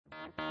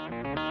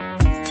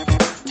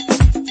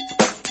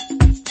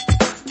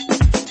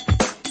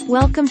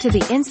Welcome to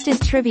the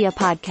Instant Trivia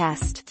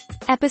Podcast,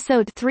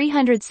 episode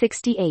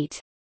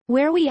 368,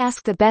 where we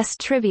ask the best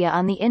trivia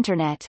on the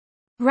internet.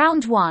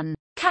 Round 1.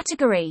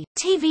 Category: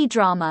 TV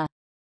drama.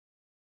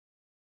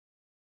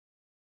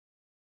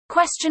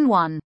 Question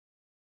 1.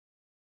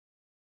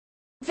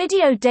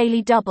 Video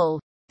Daily Double.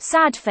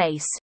 Sad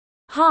face.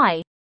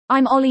 Hi,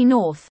 I'm Ollie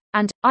North,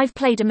 and I've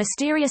played a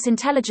mysterious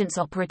intelligence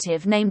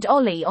operative named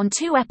Ollie on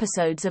 2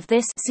 episodes of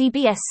this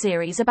CBS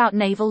series about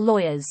naval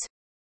lawyers.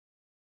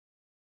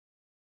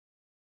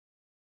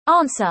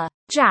 Answer: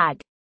 JAG.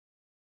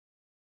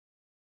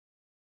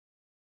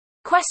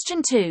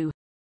 Question 2.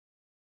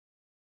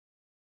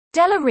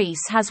 Della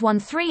Reese has won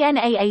 3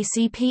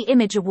 NAACP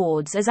Image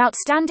Awards as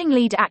Outstanding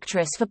Lead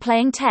Actress for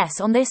playing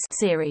Tess on this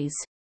series.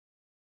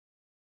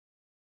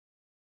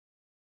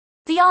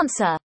 The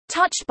answer: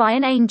 Touched by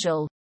an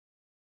Angel.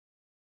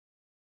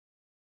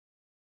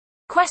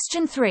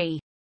 Question 3.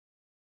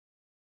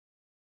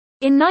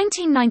 In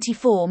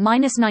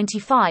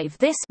 1994-95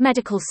 this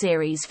medical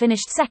series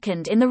finished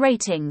second in the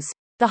ratings,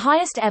 the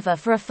highest ever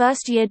for a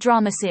first-year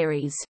drama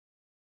series.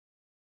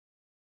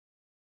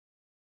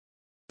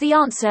 The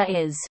answer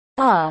is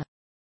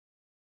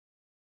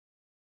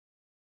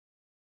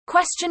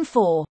Question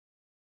 4.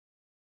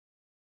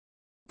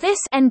 This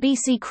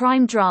NBC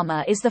crime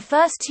drama is the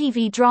first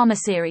TV drama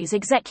series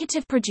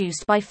executive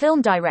produced by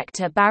film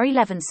director Barry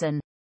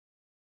Levinson.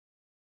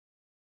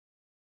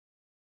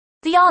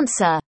 The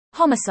answer: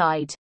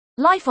 Homicide.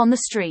 Life on the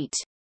Street.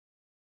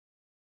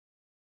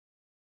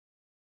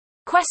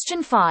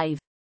 Question 5.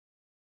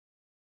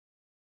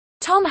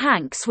 Tom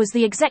Hanks was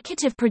the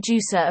executive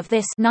producer of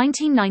this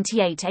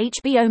 1998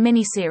 HBO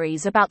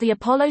miniseries about the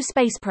Apollo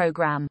space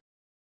program.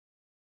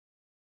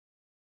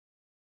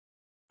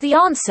 The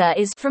answer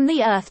is From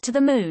the Earth to the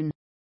Moon.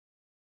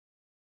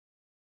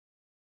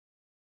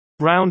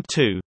 Round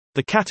 2.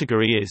 The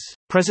category is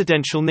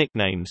presidential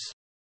nicknames.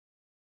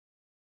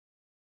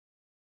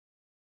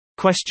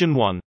 Question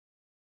 1.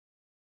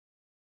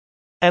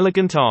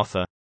 Elegant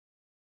Arthur.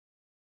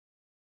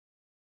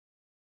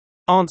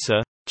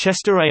 Answer: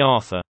 Chester A.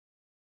 Arthur.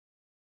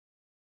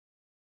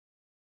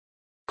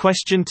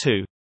 Question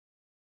 2.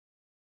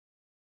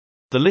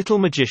 The Little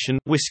Magician,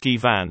 Whiskey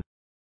Van.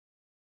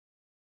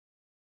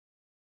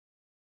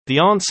 The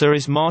answer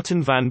is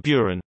Martin Van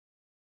Buren.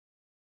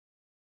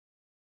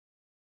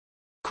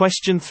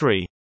 Question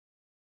 3.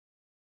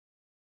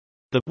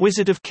 The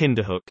Wizard of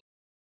Kinderhook.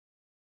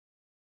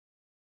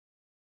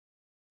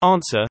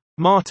 Answer: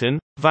 Martin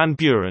Van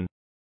Buren.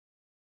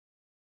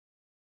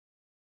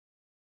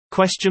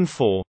 Question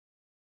 4.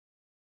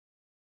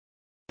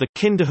 The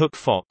Kinderhook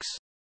Fox.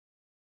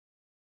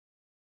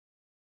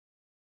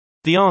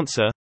 The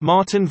answer: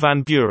 Martin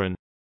Van Buren.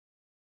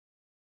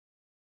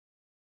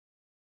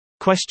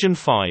 Question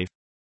 5.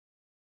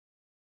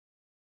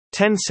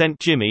 10-Cent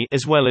Jimmy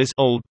as well as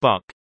Old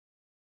Buck.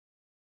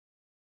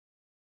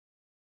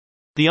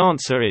 The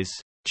answer is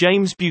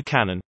James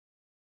Buchanan.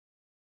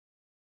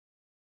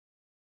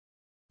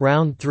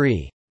 Round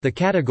 3. The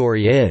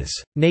category is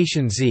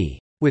Nation Z,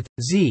 with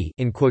Z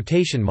in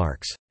quotation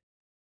marks.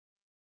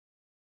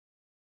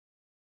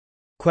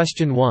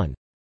 Question 1.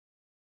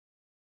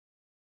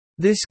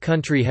 This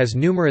country has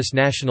numerous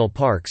national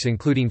parks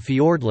including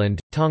Fiordland,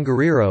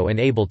 Tongariro and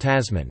Abel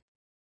Tasman.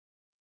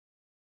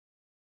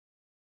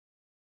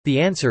 The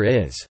answer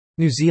is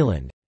New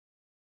Zealand.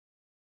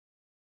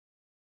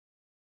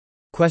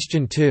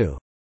 Question 2.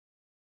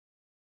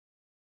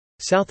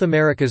 South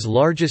America's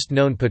largest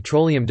known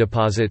petroleum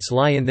deposits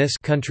lie in this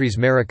country's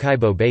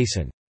Maracaibo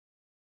Basin.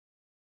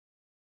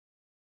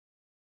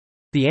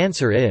 The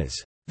answer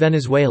is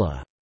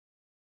Venezuela.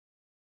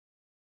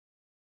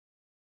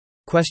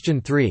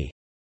 Question 3.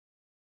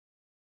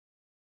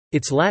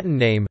 Its Latin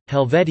name,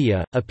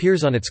 Helvetia,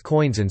 appears on its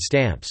coins and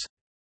stamps.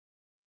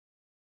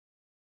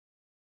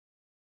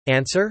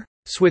 Answer: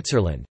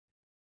 Switzerland.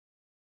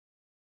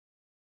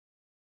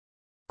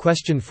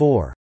 Question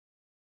 4.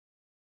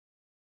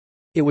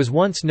 It was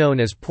once known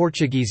as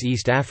Portuguese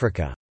East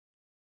Africa.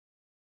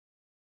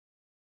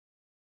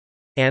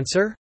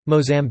 Answer: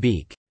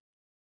 Mozambique.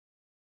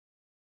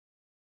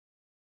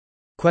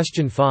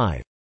 Question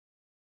 5.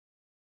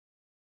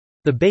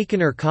 The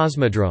Baikonur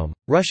Cosmodrome,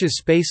 Russia's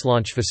space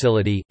launch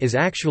facility, is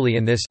actually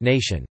in this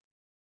nation.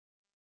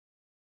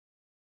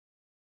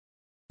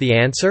 The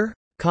answer: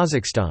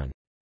 Kazakhstan.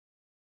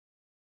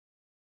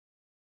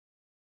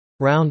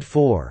 Round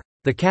 4.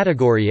 The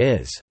category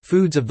is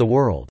Foods of the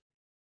World.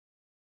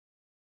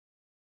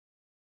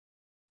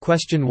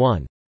 Question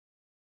 1.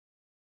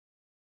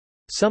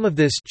 Some of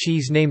this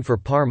cheese named for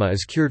Parma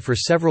is cured for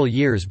several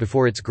years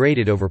before it's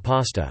grated over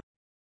pasta.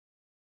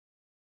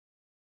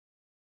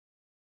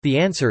 The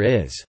answer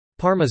is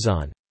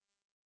Parmesan.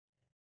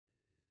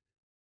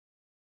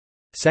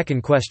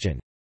 Second question.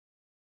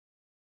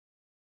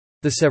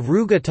 The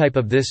Sevruga type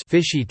of this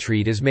fishy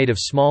treat is made of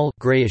small,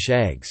 grayish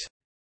eggs.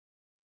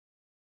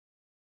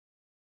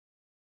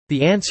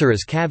 The answer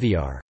is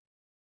caviar.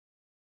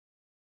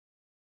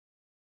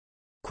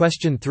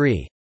 Question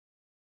 3.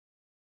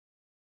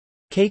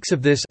 Cakes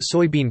of this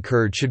soybean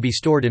curd should be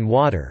stored in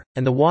water,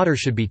 and the water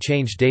should be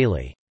changed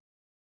daily.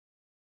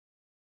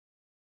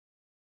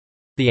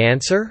 The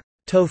answer?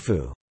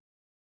 Tofu.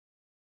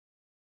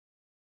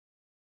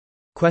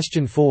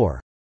 Question 4.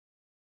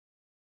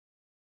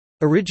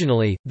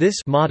 Originally, this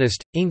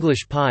modest,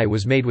 English pie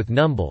was made with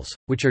numbles,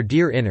 which are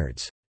deer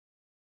innards.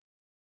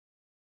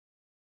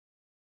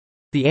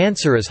 The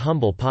answer is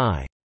humble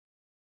pie.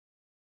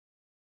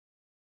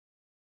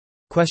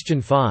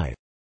 Question 5.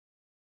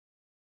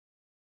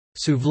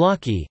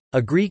 Souvlaki,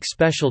 a Greek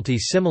specialty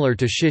similar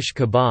to shish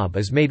kebab,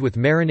 is made with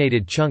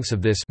marinated chunks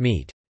of this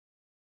meat.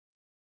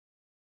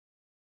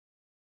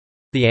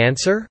 The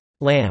answer?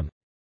 Lamb.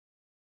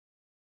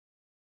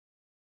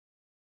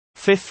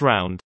 Fifth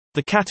round.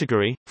 The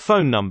category,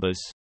 phone numbers.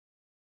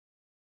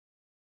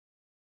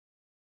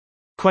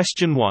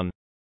 Question 1.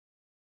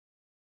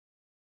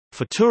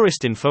 For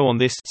tourist info on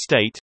this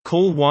state,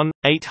 call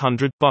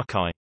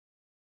 1-800-Buckeye.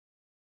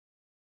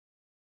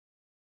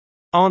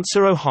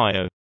 Answer: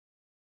 Ohio.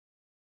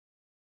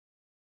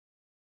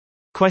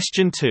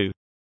 Question 2.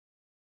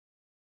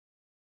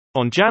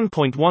 On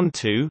Jan.12,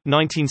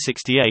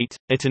 1968,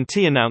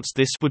 AT&T announced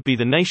this would be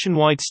the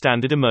nationwide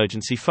standard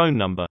emergency phone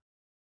number.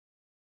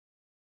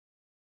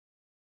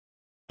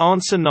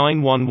 Answer: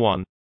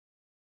 911.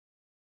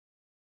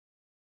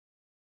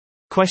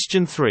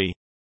 Question 3.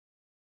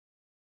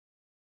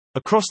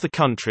 Across the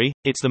country,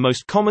 it's the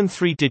most common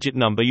 3-digit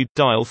number you'd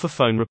dial for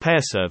phone repair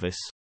service.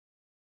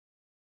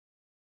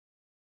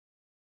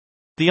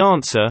 The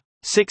answer: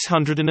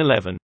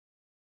 611.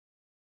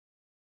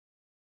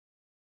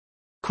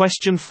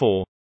 Question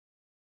 4.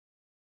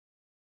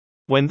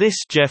 When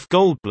this Jeff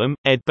Goldblum,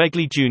 Ed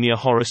Begley Jr.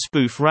 horror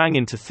spoof rang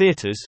into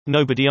theaters,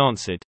 nobody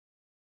answered.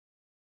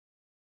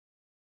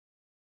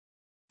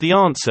 The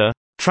answer: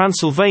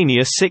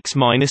 Transylvania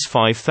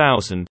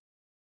 6-5000.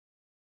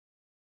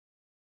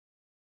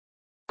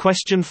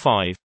 Question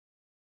 5.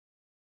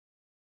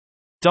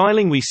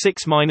 Dialing we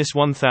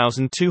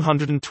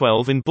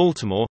 6-1212 in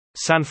Baltimore,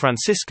 San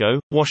Francisco,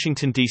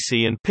 Washington,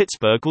 D.C. and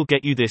Pittsburgh will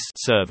get you this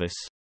service.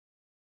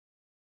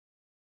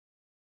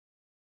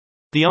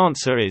 The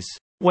answer is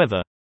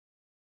weather.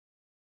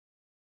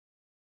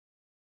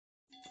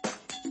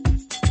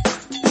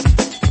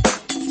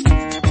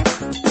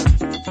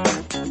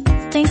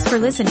 Thanks for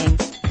listening.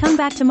 Come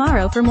back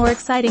tomorrow for more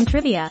exciting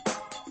trivia.